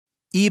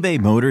eBay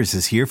Motors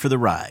is here for the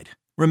ride.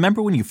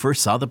 Remember when you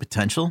first saw the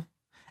potential?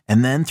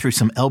 And then through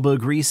some elbow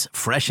grease,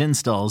 fresh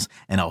installs,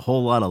 and a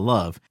whole lot of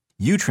love,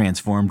 you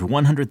transformed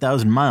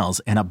 100,000 miles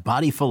and a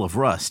body full of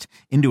rust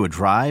into a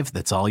drive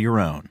that's all your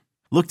own.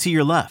 Look to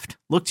your left.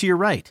 Look to your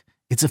right.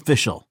 It's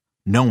official.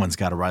 No one's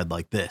got a ride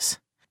like this.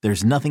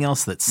 There's nothing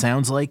else that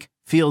sounds like,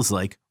 feels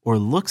like, or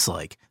looks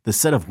like the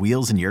set of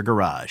wheels in your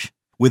garage.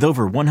 With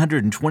over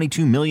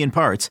 122 million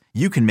parts,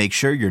 you can make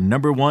sure your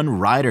number one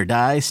ride or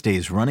die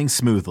stays running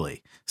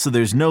smoothly. So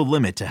there's no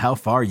limit to how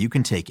far you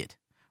can take it.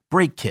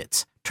 Brake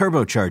kits,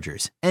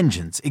 turbochargers,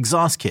 engines,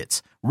 exhaust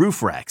kits,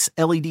 roof racks,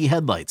 LED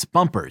headlights,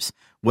 bumpers,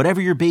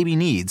 whatever your baby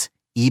needs,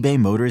 eBay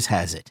Motors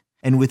has it.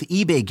 And with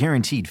eBay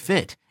Guaranteed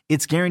Fit,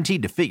 it's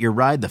guaranteed to fit your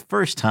ride the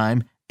first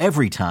time,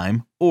 every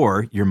time,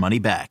 or your money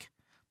back.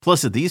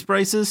 Plus at these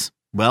prices,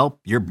 well,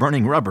 you're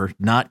burning rubber,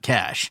 not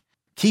cash.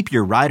 Keep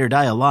your ride or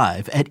die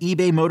alive at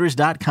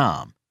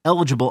ebaymotors.com.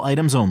 Eligible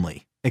items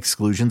only.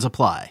 Exclusions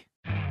apply.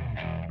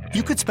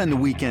 You could spend the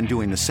weekend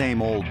doing the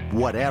same old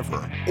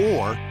whatever,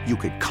 or you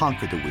could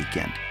conquer the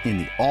weekend in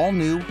the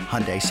all-new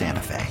Hyundai Santa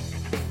Fe.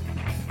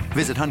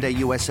 Visit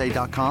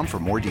HyundaiUSA.com for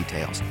more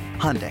details.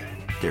 Hyundai,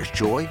 there's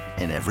joy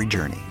in every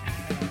journey.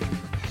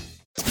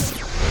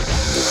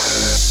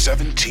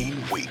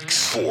 17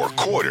 weeks, 4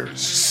 quarters,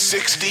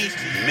 60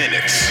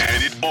 minutes,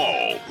 and it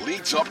all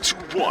leads up to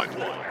one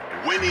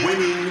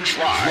winning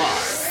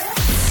drive.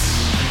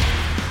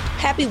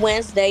 Happy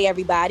Wednesday,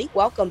 everybody.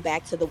 Welcome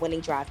back to the Winning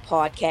Drive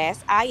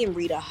podcast. I am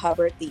Rita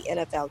Hubbard, the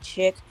NFL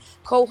chick,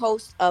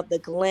 co-host of the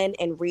Glenn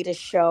and Rita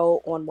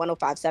show on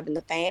 105.7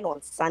 The Fan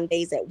on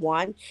Sundays at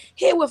 1.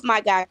 Here with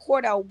my guy,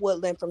 Cordell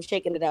Woodland from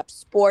Shaking It Up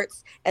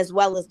Sports, as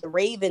well as the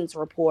Ravens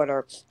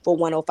reporter for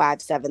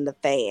 105.7 The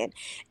Fan.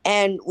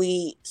 And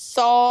we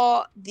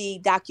saw the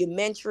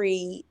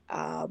documentary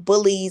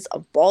Bullies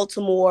of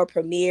Baltimore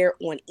premiere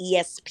on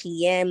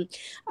ESPN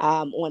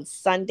on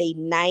Sunday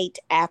night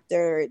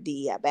after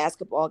the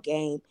basketball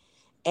game.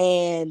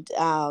 And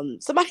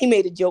somebody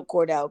made a joke,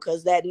 Cordell,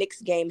 because that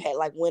Knicks game had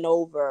went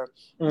over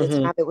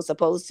the time it was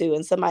supposed to.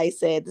 And somebody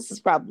said this is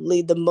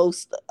probably the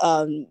most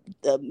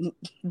the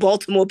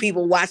Baltimore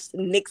people watched the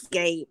Knicks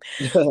game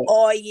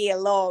all year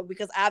long,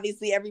 because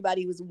obviously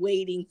everybody was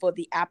waiting for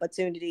the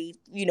opportunity,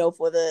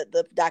 for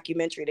the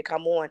documentary to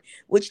come on,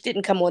 which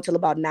didn't come on till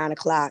about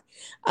 9:00.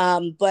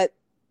 But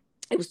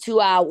it was 2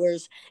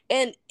 hours,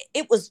 and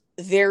it was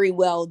very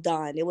well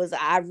done.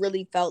 I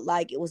really felt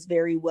like it was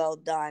very well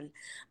done.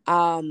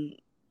 I'll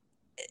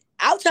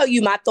tell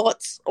you my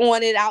thoughts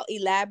on it. I'll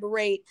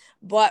elaborate.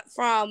 But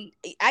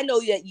I know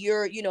that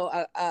you're,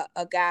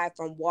 a guy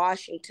from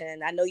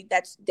Washington. I know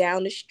that's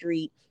down the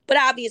street. But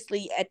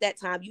obviously, at that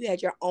time, you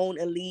had your own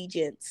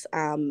allegiance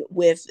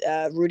with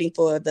rooting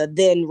for the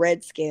then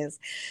Redskins.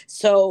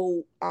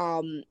 So,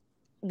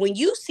 when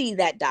you see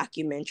that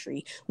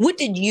documentary, what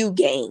did you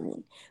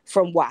gain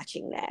from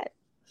watching that?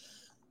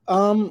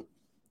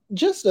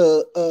 Just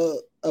a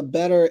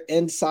better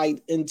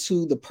insight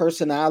into the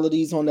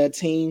personalities on that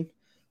team.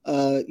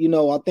 I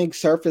think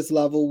surface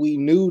level, we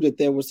knew that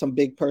there were some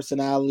big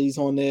personalities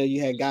on there.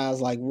 You had guys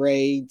like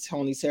Ray,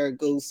 Tony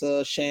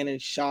Saragusa, Shannon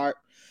Sharp.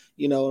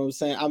 You know what I'm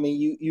saying? I mean,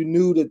 you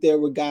knew that there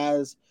were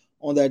guys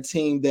on that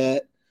team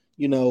that,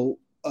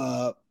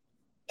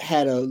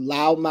 had a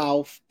loud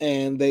mouth,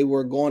 and they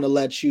were going to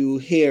let you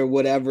hear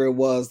whatever it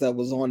was that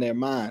was on their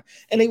mind,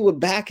 and they would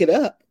back it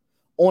up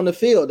on the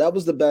field. That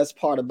was the best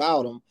part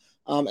about them.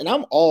 And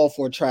I'm all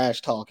for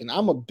trash talking.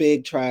 I'm a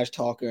big trash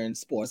talker in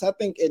sports. I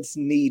think it's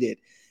needed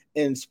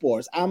in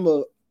sports. I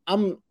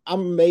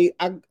may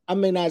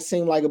not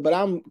seem like it, but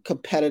I'm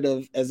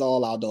competitive as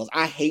all outdoors.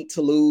 I hate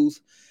to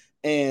lose,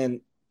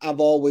 and I've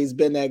always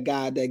been that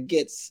guy that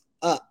gets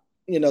up.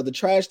 The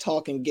trash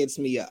talking gets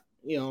me up.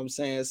 You know what I'm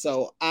saying?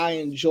 So I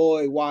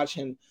enjoy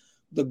watching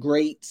the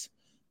greats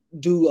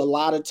do a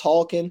lot of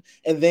talking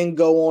and then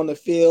go on the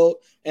field.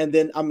 And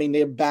then,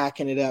 they're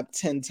backing it up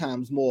 10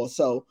 times more.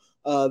 So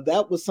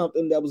that was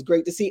something that was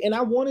great to see. And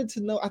I wanted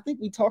to know, I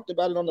think we talked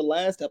about it on the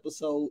last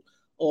episode,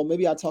 or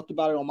maybe I talked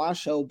about it on my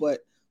show, but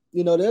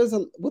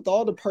with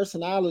all the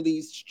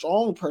personalities,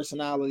 strong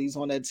personalities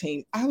on that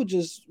team, I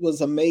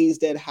was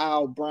amazed at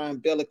how Brian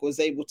Billick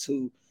was able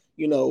to,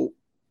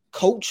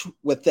 coach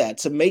with that,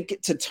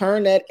 to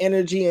turn that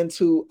energy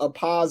into a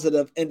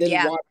positive. And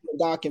then watch the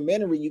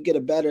documentary, you get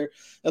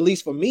at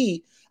least for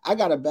me, I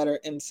got a better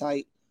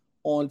insight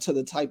onto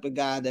the type of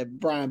guy that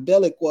Brian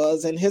Billick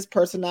was, and his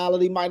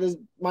personality might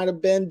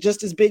have been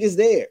just as big as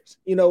theirs.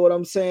 You know what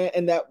I'm saying?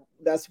 And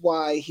that's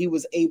why he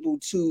was able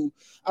to,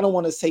 I don't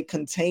want to say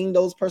contain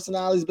those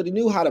personalities, but he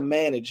knew how to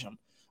manage them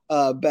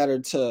better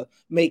to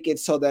make it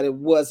so that it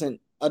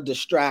wasn't a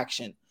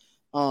distraction.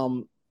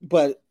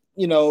 But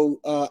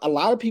a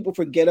lot of people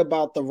forget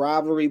about the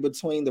rivalry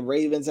between the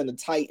Ravens and the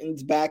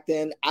Titans back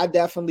then. I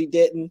definitely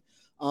didn't.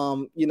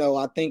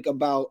 I think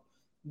about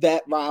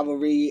that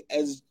rivalry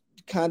as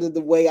kind of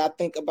the way I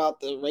think about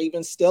the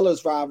Ravens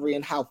Steelers rivalry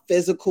and how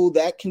physical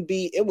that can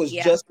be. It was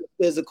just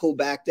physical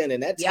back then.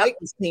 And that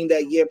Titans team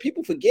that year,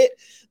 people forget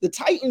the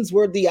Titans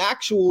were the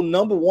actual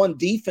number one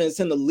defense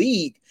in the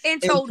league in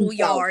total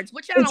yards,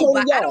 which I don't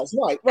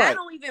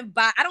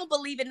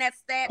believe in that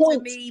stat to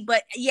me,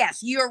 but yes,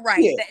 you're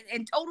right. Yeah.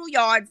 In total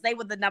yards, they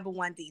were the number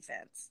one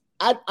defense.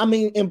 I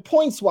mean, in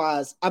points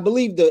wise, I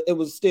believe that it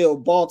was still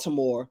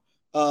Baltimore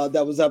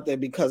that was up there,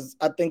 because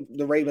I think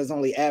the Ravens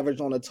only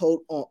averaged on a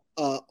total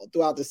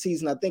throughout the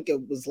season. I think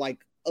it was like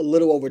a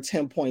little over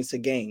 10 points a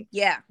game.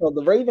 Yeah. So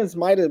the Ravens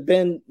might have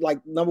been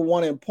like number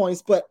one in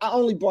points, but I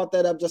only brought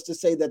that up just to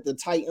say that the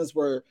Titans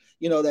were,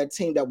 that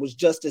team that was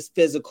just as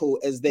physical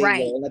as they were.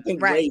 And I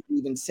think Ray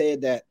even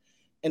said that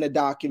in a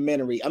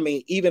documentary. I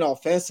mean, even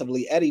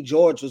offensively, Eddie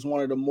George was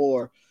one of the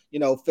more,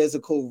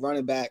 physical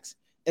running backs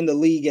in the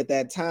league at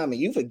that time. And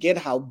you forget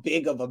how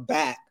big of a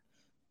back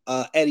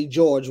Eddie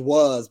George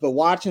was, but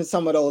watching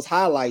some of those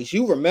highlights,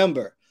 you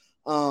remember,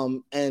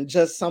 and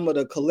just some of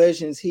the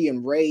collisions he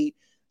and Ray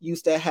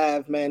used to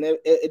have, man,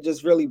 it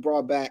just really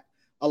brought back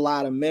a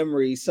lot of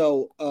memories.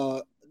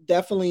 So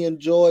definitely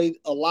enjoyed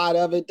a lot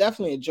of it.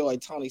 Definitely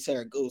enjoyed Tony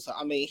Saragusa.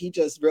 I mean, he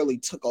just really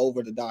took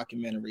over the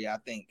documentary, I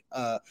think.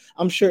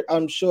 I'm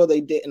sure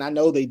they did, and I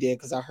know they did,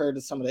 because I heard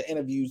of some of the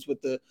interviews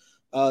with the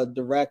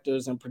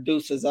directors and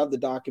producers of the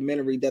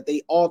documentary, that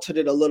they altered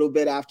it a little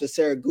bit after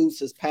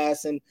Saragusa's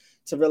passing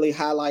to really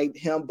highlight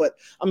him. But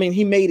I mean,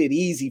 he made it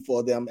easy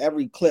for them.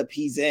 Every clip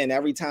he's in,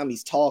 every time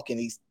he's talking,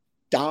 he's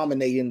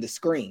dominating the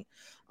screen.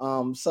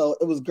 So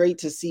it was great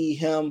to see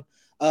him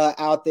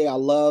out there. I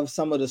love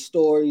some of the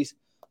stories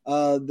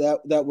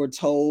that were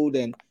told,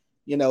 and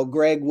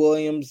Greg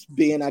Williams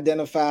being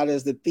identified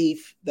as the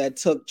thief that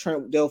took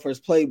Trent Dilfer's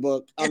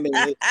playbook. I mean,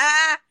 it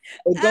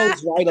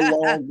goes right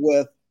along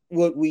with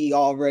what we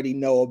already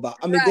know about.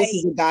 I mean, This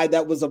is a guy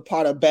that was a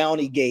part of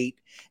Bounty Gate,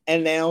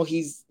 and now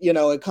he's,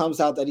 it comes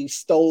out that he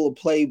stole a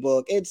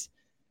playbook.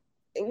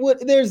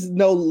 There's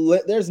no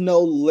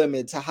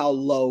limit to how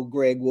low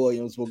Greg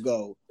Williams will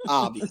go,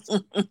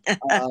 obviously. And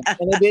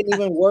it didn't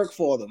even work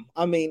for them.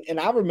 I mean, and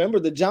I remember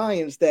the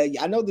Giants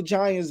I know the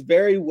Giants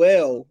very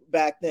well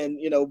back then,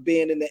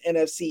 being in the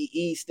NFC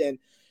East, and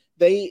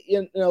they,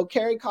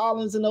 Kerry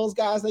Collins and those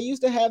guys, they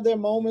used to have their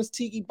moments.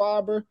 Tiki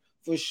Barber,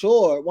 for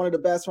sure, one of the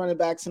best running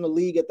backs in the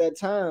league at that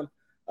time.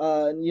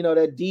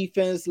 That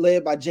defense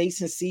led by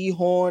Jason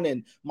Sehorn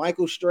and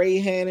Michael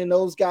Strahan and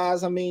those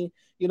guys. I mean,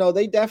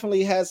 they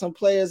definitely had some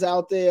players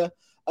out there,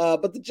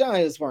 but the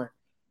Giants weren't.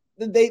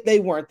 They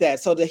weren't that.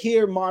 So to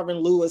hear Marvin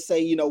Lewis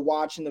say,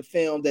 watching the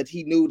film, that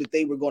he knew that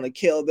they were going to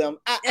kill them,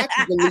 I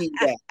can believe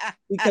that,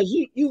 because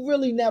you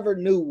really never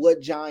knew what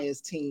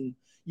Giants team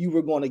you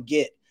were going to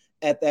get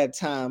at that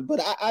time.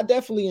 But I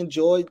definitely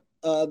enjoyed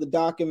the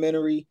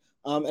documentary.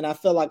 And I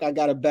feel like I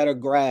got a better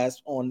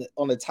grasp on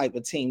the type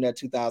of team that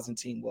 2000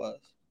 team was.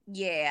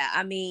 Yeah,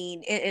 I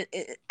mean,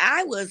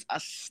 I was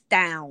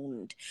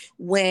astounded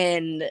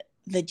when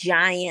the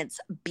Giants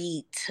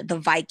beat the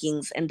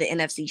Vikings in the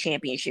NFC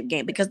Championship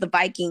game, because the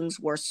Vikings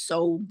were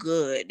so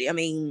good. I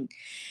mean,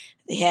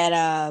 they had,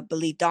 I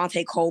believe,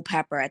 Dante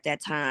Culpepper at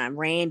that time,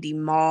 Randy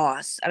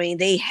Moss. I mean,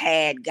 they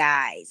had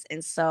guys.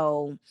 And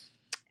so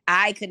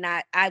I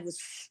was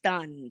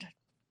stunned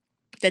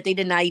that they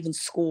did not even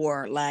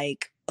score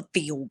like a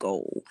field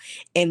goal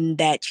in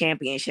that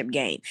championship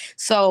game.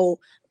 So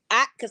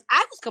because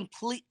I was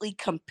completely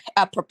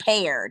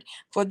prepared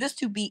for this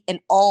to be an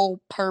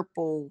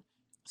all-purple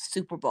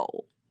Super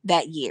Bowl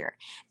that year,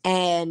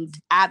 and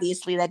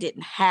obviously that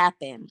didn't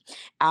happen.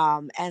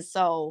 And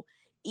so,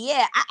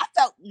 yeah, I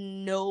felt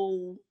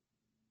no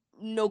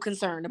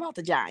concern about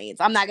the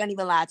Giants. I'm not gonna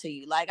even lie to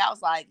you. Like, I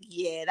was like,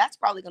 yeah, that's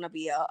probably gonna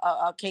be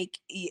a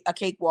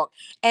cakewalk.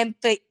 And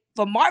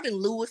for Marvin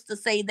Lewis to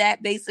say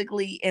that,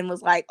 basically, and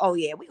was like, oh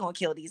yeah, we're gonna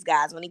kill these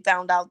guys, when he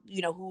found out,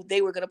 who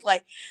they were gonna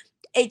play,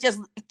 it just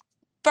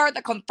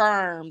further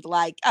confirmed,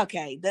 like,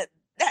 okay,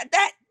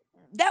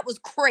 that was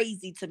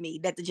crazy to me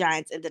that the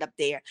Giants ended up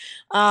there.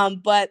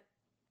 But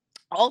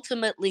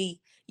ultimately,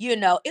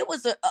 it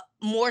was a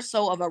more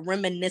so of a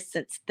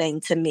reminiscence thing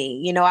to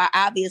me.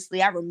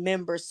 I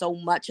remember so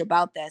much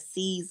about that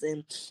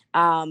season.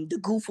 The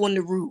goof on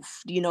the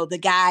roof, the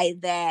guy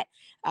that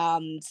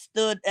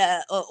stood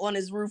on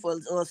his roof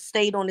or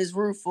stayed on his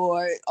roof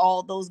for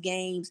all those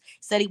games,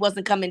 said he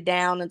wasn't coming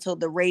down until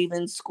the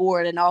Ravens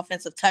scored an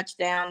offensive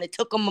touchdown. It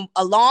took him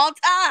a long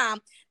time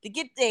to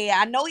get there.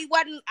 I know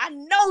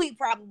he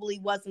probably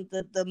wasn't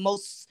the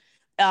most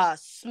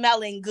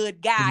smelling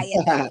good guy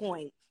at that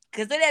point,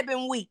 because it had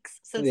been weeks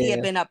since he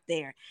had been up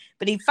there.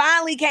 But he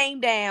finally came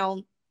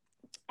down,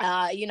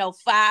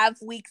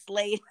 5 weeks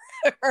later.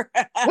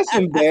 That's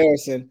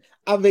embarrassing.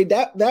 I mean,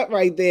 that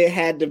right there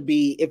had to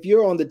be, if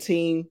you're on the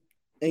team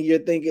and you're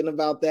thinking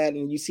about that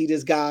and you see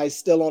this guy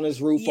still on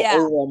his roof for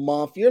over a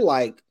month, you're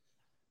like,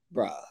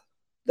 bruh,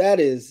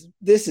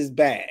 this is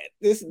bad.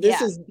 This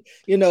is,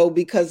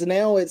 because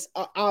now it's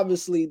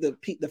obviously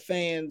the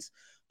fans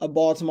of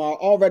Baltimore are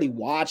already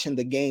watching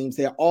the games.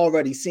 They're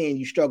already seeing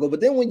you struggle.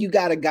 But then when you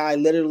got a guy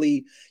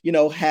literally,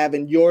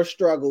 having your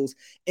struggles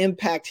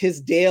impact his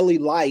daily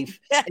life,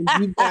 and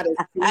you got to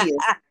see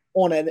it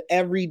on an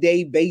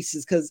everyday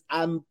basis, because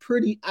I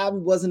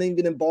wasn't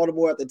even in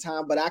Baltimore at the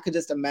time, but I could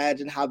just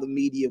imagine how the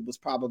media was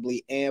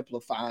probably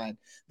amplifying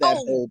that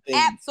whole thing.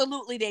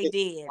 Absolutely, they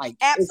did. Like,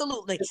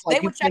 absolutely, it's like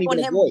they would check on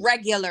him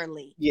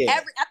regularly.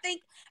 Yeah,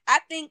 I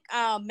think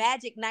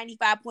Magic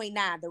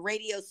 95.9, the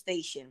radio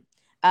station,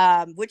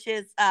 which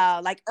is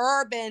like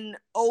urban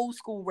old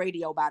school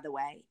radio, by the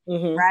way,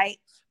 right?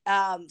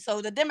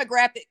 So the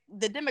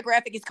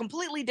demographic is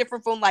completely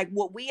different from like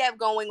what we have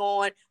going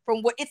on,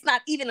 from what it's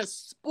not even a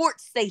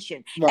sports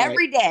station. Right.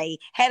 Every day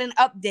had an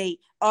update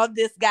of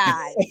this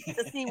guy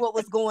to see what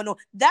was going on.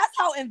 That's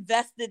how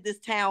invested this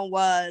town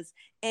was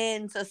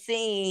into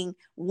seeing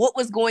what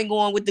was going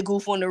on with the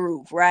goof on the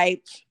roof,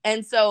 right?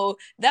 And so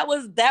that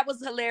was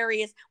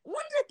hilarious. One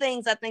of the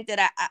things I think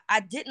that I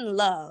didn't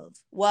love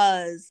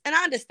was, and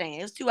I understand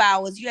it was 2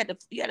 hours, you had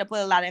to put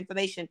a lot of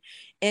information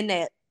in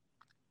there,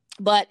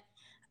 but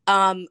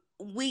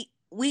we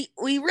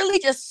really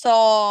just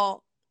saw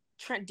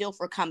Trent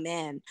Dilfer come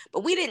in,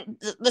 but we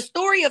didn't. The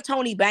story of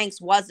Tony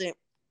Banks wasn't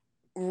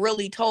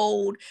really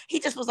told. He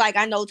just was like,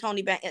 I know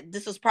Tony Banks,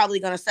 this is probably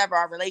going to sever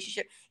our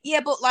relationship. Yeah,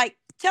 but like,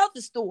 tell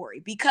the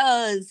story,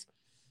 because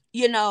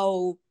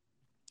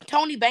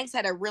Tony Banks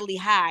had a really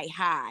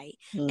high,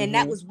 and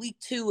that was week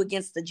 2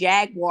 against the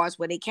Jaguars,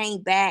 where they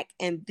came back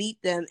and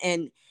beat them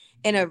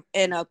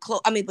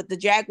but the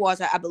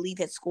Jaguars, I believe,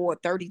 had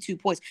scored 32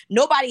 points.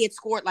 Nobody had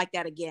scored like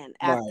that again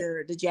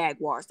after the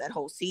Jaguars that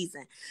whole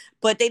season.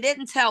 But they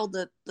didn't tell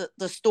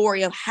the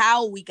story of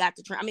how we got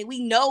to Trent. I mean,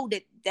 we know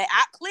that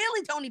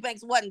clearly Tony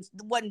Banks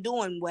wasn't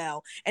doing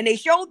well, and they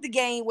showed the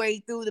game where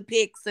he threw the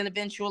picks, and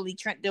eventually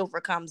Trent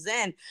Dilfer comes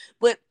in.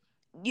 But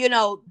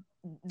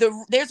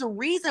there's a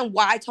reason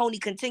why Tony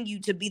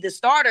continued to be the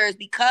starter, is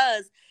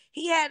because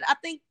he had, I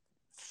think,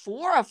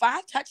 4 or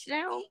 5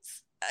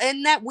 touchdowns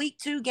in that week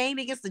 2 game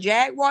against the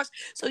Jaguars.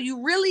 So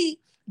you really,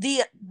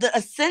 the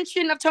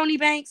ascension of Tony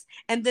Banks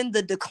and then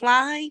the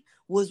decline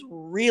was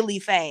really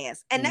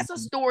fast. And that's a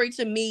story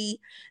to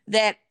me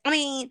that, I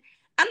mean,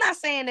 I'm not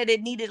saying that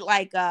it needed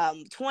like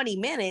 20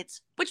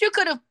 minutes, but you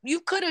could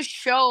have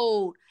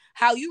showed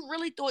how you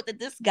really thought that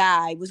this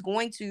guy was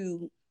going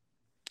to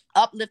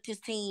uplift his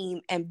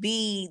team and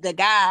be the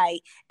guy,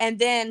 and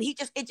then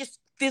it just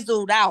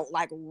fizzled out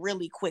like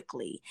really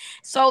quickly.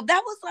 So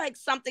that was like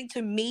something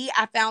to me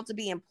I found to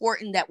be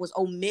important that was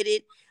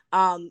omitted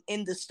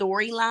in the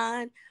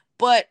storyline.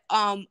 But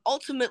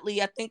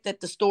ultimately, I think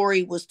that the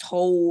story was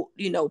told,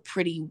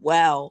 pretty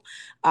well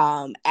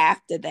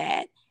after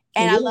that.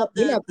 And you're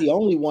not the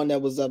only one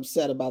that was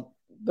upset about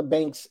the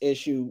Banks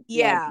issue.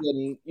 Yeah,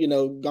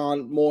 getting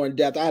gone more in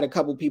depth. I had a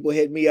couple people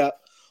hit me up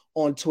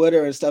on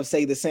Twitter and stuff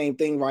say the same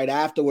thing right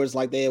afterwards,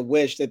 like they had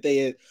wished that they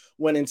had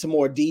went into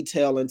more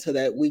detail into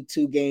that week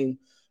 2 game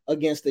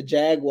against the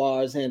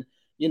Jaguars. And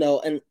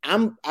and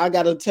I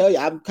gotta tell you,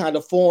 I'm kind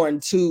of foreign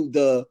to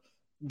the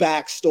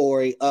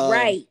backstory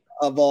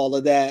of all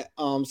of that.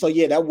 So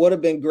yeah, that would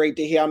have been great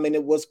to hear. I mean,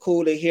 it was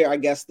cool to hear, I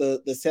guess,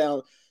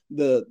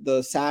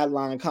 the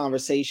sideline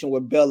conversation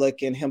with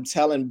Billick and him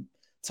telling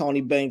Tony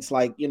Banks,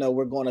 like,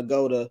 we're going to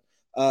go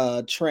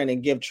to Trent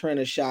and give Trent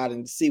a shot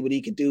and see what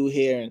he could do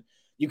here. And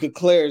you could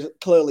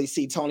clearly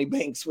see Tony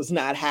Banks was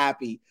not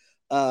happy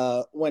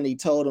when he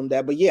told him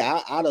that. But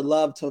yeah, I'd have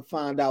loved to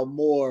find out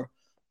more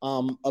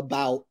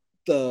about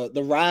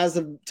the rise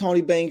of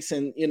Tony Banks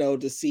and,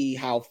 to see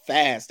how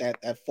fast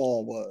that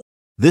fall was.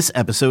 This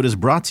episode is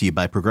brought to you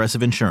by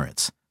Progressive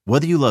Insurance.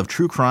 Whether you love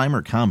true crime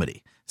or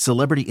comedy,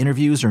 celebrity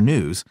interviews or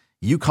news,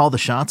 you call the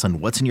shots on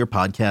what's in your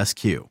podcast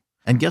queue.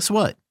 And guess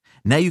what?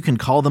 Now you can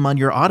call them on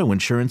your auto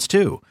insurance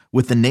too,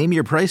 with the Name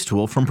Your Price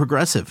tool from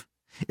Progressive.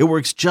 It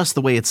works just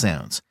the way it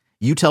sounds.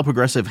 You tell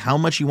Progressive how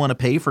much you want to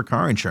pay for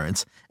car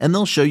insurance, and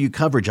they'll show you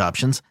coverage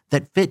options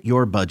that fit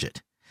your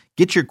budget.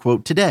 Get your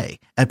quote today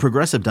at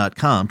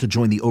Progressive.com to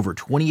join the over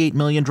 28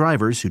 million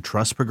drivers who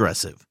trust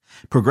Progressive.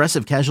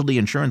 Progressive Casualty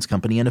Insurance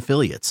Company and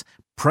Affiliates.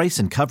 Price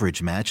and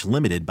coverage match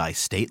limited by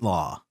state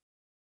law.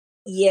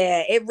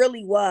 Yeah, it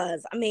really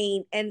was. I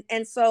mean,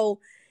 and so,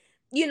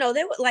 they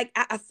were like,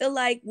 I feel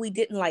like we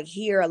didn't like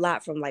hear a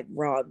lot from like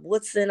Rod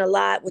Woodson a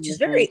lot, which is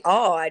very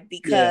odd,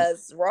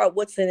 because Rod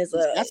Woodson is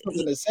that's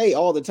something to say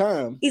all the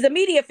time. He's a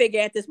media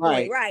figure at this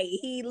point, right?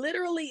 He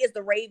literally is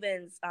the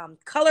Ravens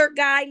color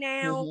guy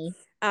now.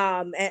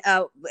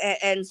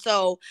 And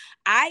so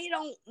I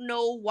don't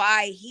know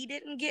why he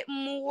didn't get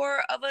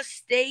more of a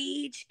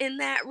stage in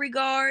that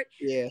regard.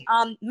 Yeah.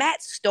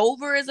 Matt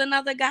Stover is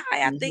another guy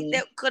I think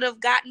that could have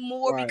gotten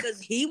more, because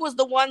he was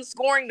the one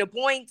scoring the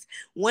points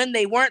when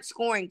they weren't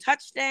scoring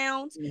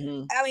touchdowns.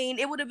 I mean,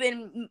 it would have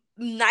been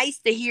nice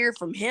to hear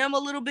from him a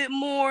little bit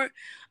more.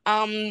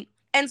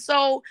 And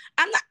so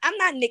I'm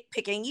not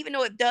nitpicking, even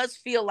though it does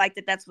feel like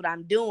that's what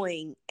I'm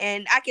doing.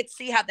 And I could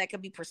see how that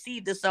could be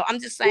perceived as so. I'm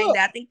just saying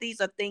that I think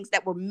these are things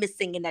that were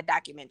missing in that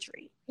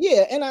documentary.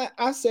 Yeah, and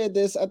I said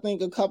this, I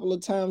think, a couple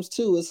of times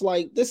too. It's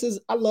like,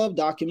 I love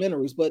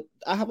documentaries, but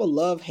I have a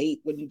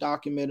love-hate with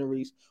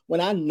documentaries.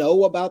 When I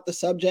know about the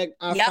subject,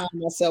 I find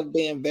myself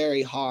being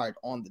very hard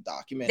on the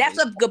documentary.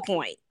 That's a good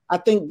point. I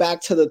think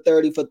back to the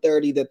 30 for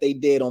 30 that they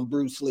did on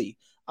Bruce Lee.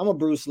 I'm a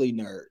Bruce Lee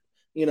nerd.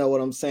 You know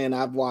what I'm saying?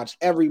 I've watched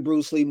every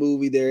Bruce Lee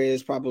movie there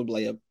is,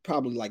 probably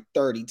like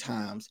 30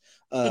 times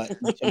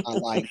each in my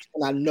life.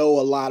 And I know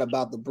a lot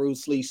about the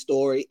Bruce Lee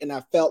story. And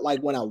I felt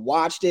like when I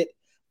watched it,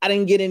 I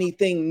didn't get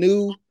anything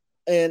new,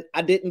 and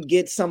I didn't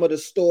get some of the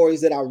stories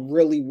that I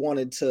really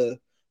wanted to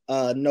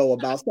know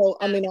about. So,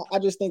 I mean, I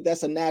just think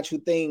that's a natural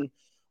thing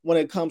when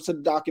it comes to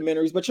the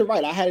documentaries. But you're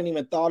right. I hadn't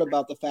even thought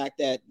about the fact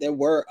that there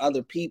were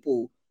other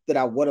people that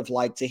I would have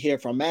liked to hear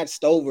from. Matt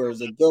Stover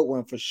is a good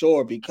one for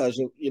sure,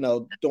 because, you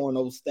know, during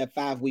that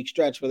 5-week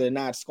stretch where they're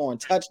not scoring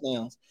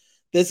touchdowns,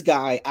 this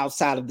guy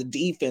outside of the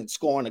defense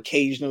scoring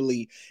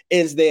occasionally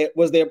was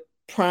their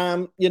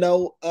prime,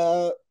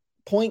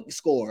 point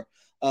scorer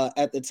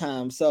at the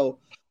time. So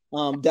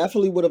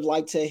definitely would have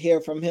liked to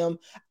hear from him.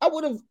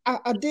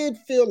 I did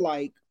feel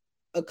like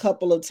a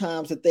couple of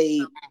times that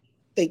they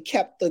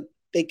kept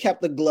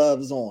the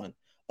gloves on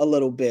a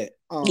little bit.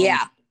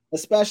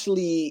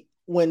 Especially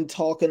when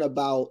talking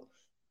about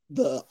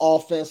the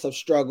offensive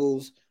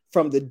struggles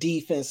from the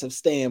defensive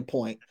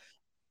standpoint.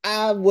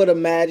 I would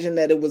imagine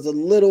that it was a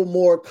little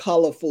more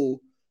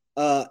colorful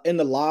in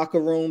the locker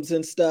rooms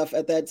and stuff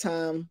at that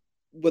time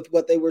with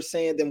what they were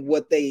saying than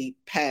what they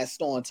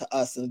passed on to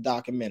us in the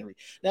documentary.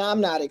 Now,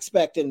 I'm not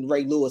expecting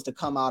Ray Lewis to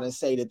come out and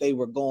say that they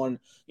were going,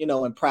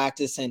 in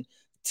practice and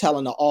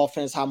telling the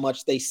offense how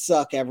much they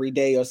suck every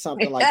day or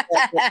something like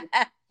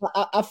that.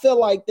 I feel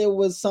like there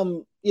was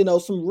some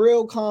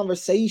real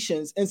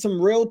conversations and some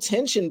real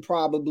tension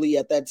probably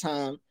at that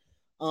time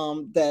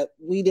that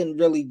we didn't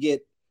really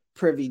get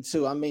privy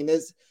to. I mean,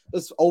 it's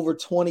over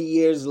 20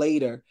 years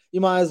later.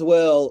 You might as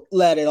well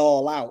let it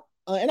all out.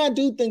 And I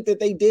do think that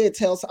they did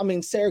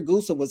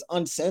Saragusa was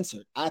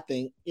uncensored, I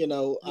think,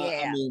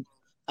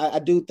 I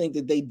do think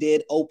that they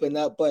did open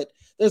up, but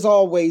there's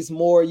always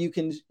more you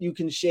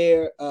can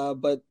share.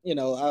 But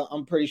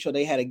I'm pretty sure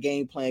they had a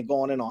game plan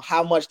going in on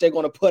how much they're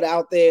going to put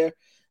out there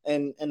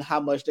and how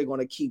much they're going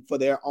to keep for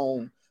their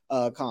own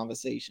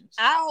conversations.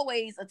 I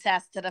always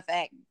attest to the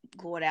fact,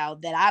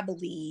 Cordell, that I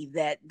believe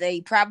that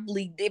they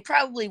probably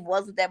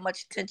wasn't that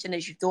much tension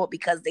as you thought,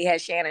 because they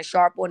had Shannon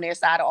Sharp on their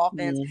side of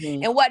offense,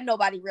 and wasn't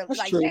nobody really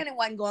Shannon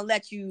wasn't going to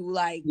let you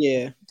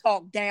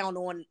talk down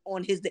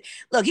on his.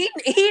 Look,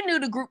 he knew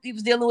the group he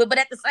was dealing with, but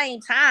at the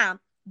same time,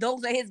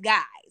 those are his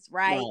guys,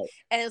 right?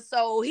 And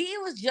so he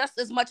was just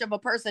as much of a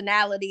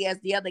personality as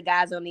the other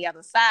guys on the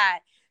other side.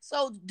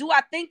 So do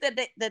I think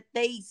that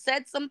they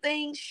said some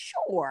things?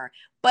 Sure.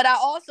 But I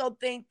also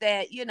think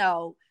that,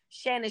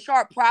 Shannon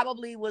Sharp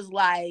probably was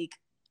like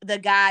the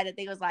guy that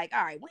they was like,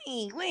 all right,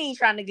 we ain't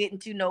trying to get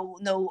into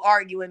no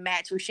arguing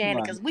match with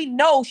Shannon, because we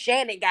know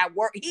Shannon got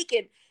work.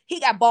 He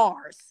got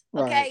bars.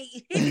 Okay. Right.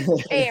 He's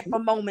prepared for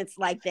moments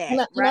like that.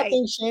 And I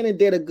think Shannon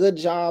did a good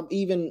job,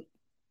 even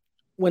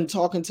when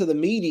talking to the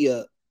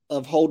media,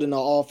 of holding the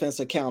offense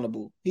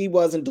accountable. He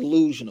wasn't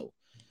delusional.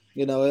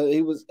 He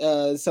was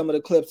some of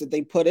the clips that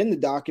they put in the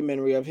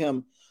documentary of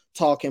him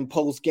talking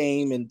post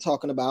game and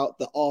talking about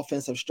the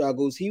offensive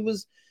struggles. He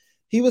was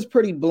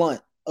pretty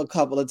blunt a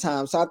couple of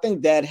times. So I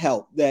think that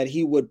helped, that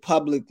he would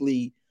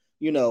publicly,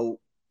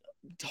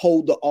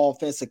 hold the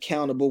offense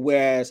accountable.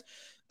 Whereas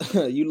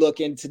you look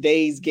in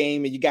today's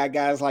game and you got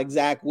guys like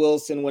Zach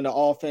Wilson when the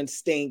offense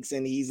stinks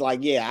and he's like,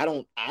 yeah,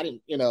 I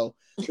didn't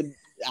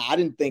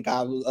think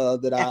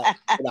that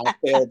I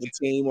failed the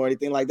team or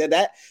anything like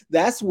that.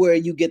 That's where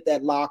you get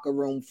that locker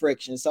room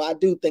friction. So I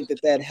do think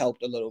that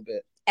helped a little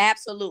bit.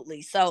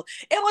 Absolutely. So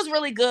it was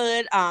really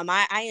good.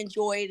 I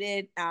enjoyed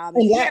it.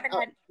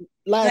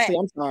 Lastly,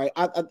 I'm sorry,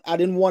 I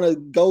didn't want to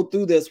go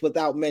through this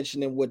without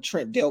mentioning what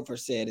Trent Dilfer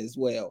said as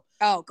well.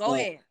 Oh, go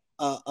ahead.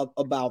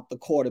 About the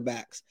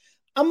quarterbacks.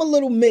 I'm a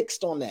little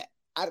mixed on that,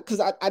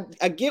 because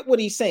I get what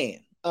he's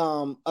saying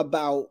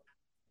about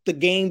the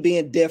game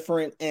being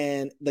different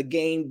and the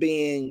game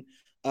being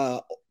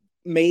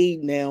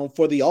made now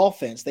for the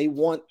offense. They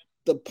want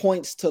the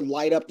points to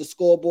light up the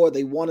scoreboard.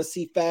 They want to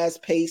see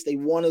fast pace. They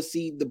want to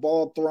see the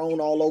ball thrown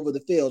all over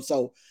the field.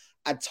 So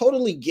I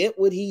totally get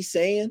what he's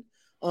saying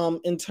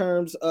in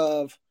terms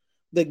of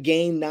the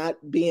game not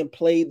being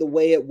played the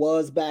way it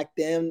was back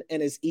then.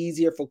 And it's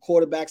easier for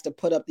quarterbacks to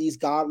put up these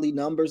godly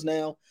numbers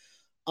now.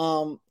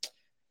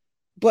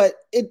 But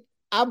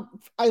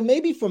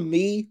maybe for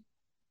me,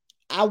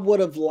 I would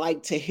have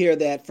liked to hear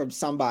that from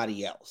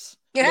somebody else.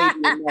 Maybe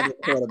another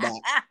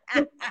quarterback.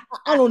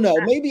 I don't know.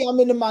 Maybe I'm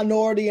in the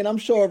minority, and I'm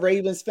sure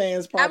Ravens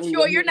fans probably. I'm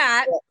sure you're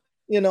not.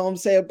 You know what I'm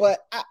saying? But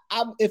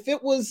if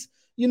it was,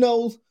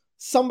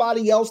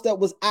 somebody else that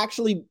was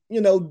actually,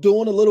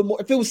 doing a little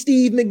more, if it was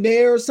Steve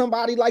McNair or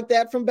somebody like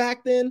that from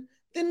back then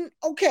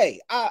okay,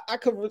 I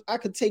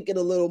could take it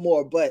a little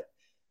more. But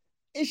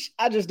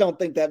I just don't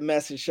think that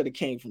message should have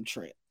came from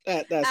Trent.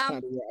 That's Um,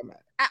 kind of where I'm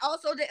at. I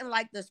also didn't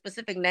like the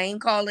specific name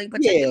calling, Yeah,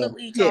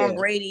 particularly Tom yeah,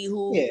 Brady,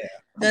 who yeah.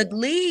 the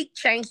league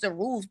changed the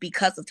rules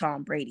because of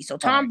Tom Brady. So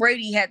Tom Right,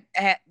 Brady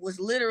was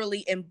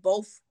literally in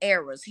both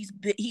eras. He's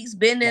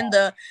been in right.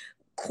 the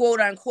quote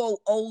unquote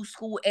old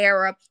school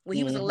era where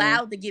he was Mm-hmm.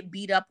 allowed to get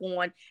beat up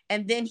on,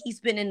 and then he's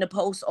been in the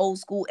post old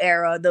school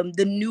era,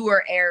 the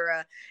newer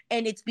era,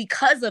 and it's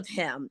because of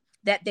him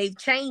that they've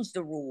changed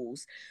the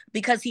rules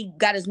because he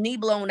got his knee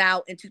blown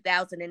out in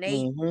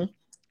 2008. Mm-hmm.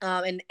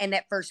 And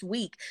that first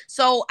week.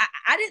 So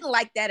I didn't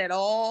like that at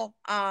all.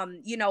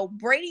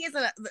 Brady ain't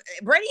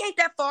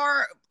that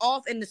far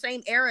off in the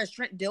same era as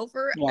Trent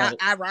Dilfer, Right.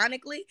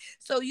 ironically.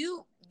 So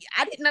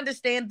I didn't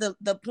understand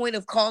the point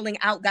of calling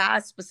out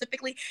guys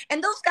specifically.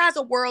 And those guys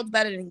are worlds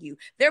better than you.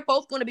 They're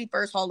both going to be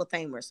first Hall of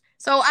Famers.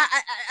 So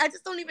I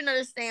just don't even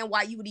understand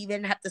why you would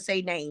even have to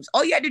say names.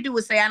 All you had to do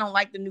was say, I don't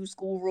like the new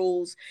school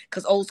rules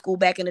because old school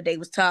back in the day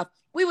was tough.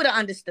 We would have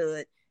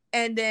understood.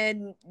 And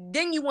then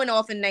you went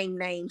off and named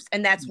names,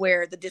 and that's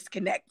where the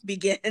disconnect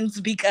begins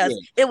because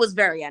it was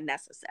very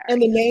unnecessary. And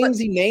the names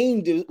he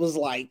named was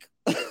like,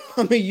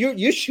 I mean,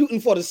 you're shooting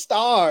for the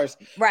stars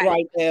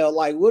right now.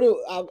 Like,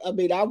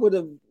 I would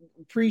have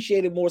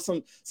appreciated more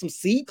some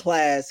C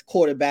class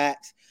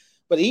quarterbacks,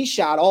 but he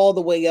shot all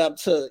the way up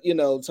to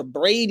to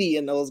Brady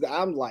and those guys.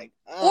 I'm like,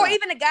 or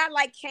even a guy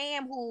like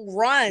Cam who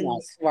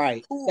runs,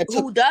 right,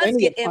 who does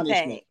get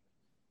impact.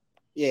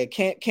 Yeah,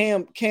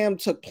 Cam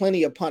took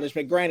plenty of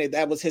punishment. Granted,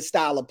 that was his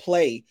style of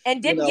play,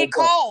 and didn't get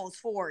calls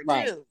for it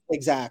too.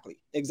 Exactly.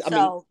 So,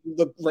 I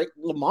mean,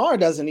 Lamar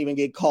doesn't even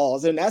get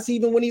calls, and that's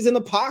even when he's in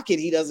the pocket.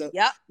 He doesn't.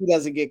 Yep. He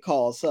doesn't get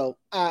calls. So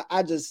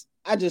I just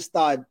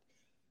thought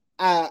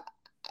that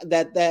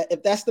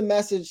if that's the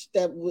message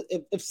that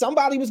if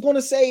somebody was going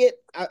to say it,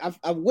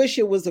 I wish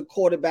it was a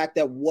quarterback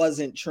that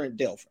wasn't Trent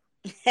Dilfer.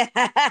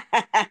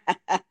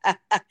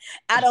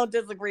 I don't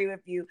disagree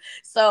with you.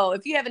 So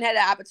if you haven't had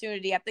the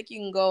opportunity, I think you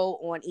can go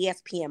on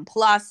ESPN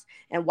Plus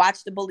and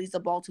watch the Bullies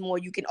of Baltimore.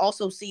 You can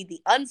also see the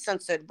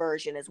uncensored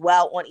version as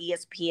well on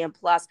ESPN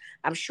Plus.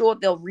 I'm sure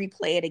they'll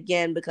replay it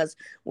again because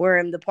we're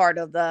in the part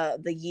of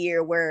the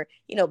year where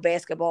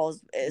basketball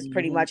is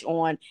pretty much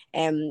on,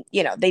 and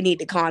they need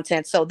the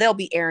content, so they'll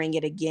be airing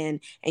it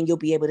again, and you'll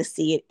be able to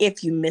see it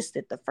if you missed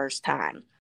it the first time.